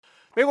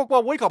美國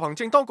國會及行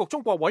政當局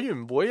中國委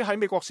員會喺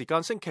美國時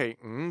間星期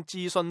五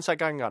諮詢世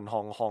界銀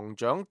行行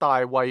長大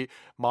衛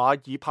馬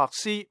爾帕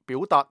斯，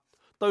表達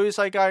對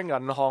世界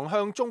銀行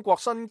向中國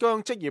新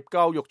疆職業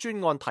教育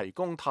專案提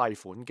供貸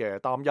款嘅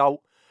擔憂。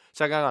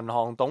世界銀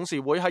行董事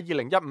會喺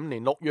2015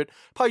年6月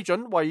批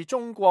准為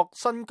中國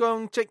新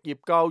疆職業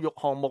教育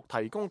項目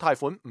提供貸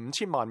款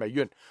5000萬美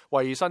元，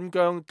為新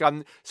疆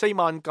近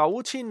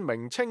49000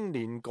名青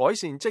年改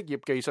善職業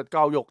技術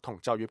教育同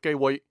就業機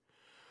會。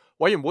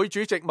委員會主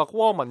席麥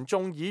柯民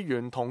眾議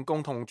員同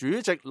共同主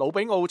席魯比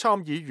奧參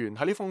議員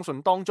喺呢封信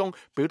當中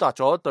表達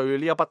咗對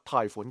呢一筆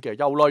貸款嘅憂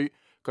慮。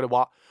佢哋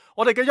話：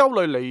我哋嘅憂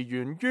慮嚟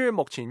源於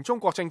目前中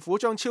國政府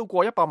將超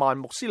過100萬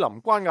穆斯林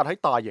關押喺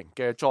大型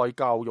嘅再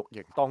教育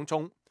營當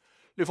中。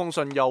呢封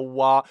信又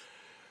話，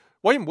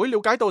委員會了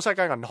解到世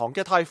界銀行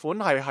嘅貸款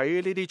係喺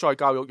呢啲再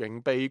教育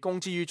營被公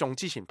之於眾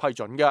之前批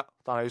准嘅，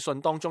但係信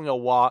當中又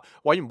話，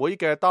委員會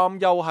嘅擔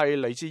憂係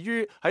嚟自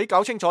於喺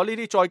搞清楚呢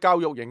啲再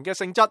教育營嘅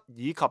性質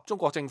以及中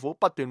國政府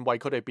不斷為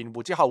佢哋辯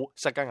護之後，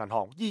世界銀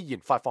行依然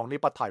發放呢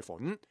筆貸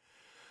款。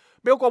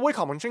美國國會及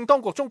行政當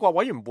局中國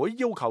委員會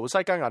要求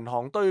世界銀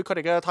行對佢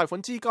哋嘅貸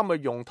款資金嘅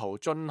用途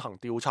進行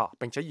調查，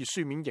並且以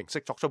書面形式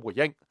作出回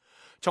應。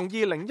從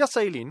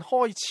2014年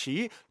開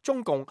始，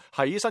中共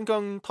喺新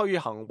疆推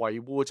行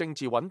維護政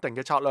治穩定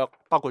嘅策略，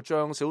包括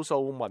將少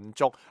數民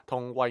族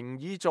同維吾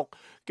爾族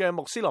嘅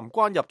穆斯林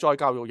關入再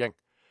教育營。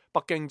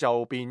北京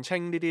就辯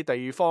稱呢啲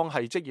地方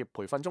係職業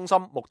培訓中心，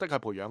目的係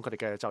培養佢哋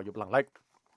嘅就業能力。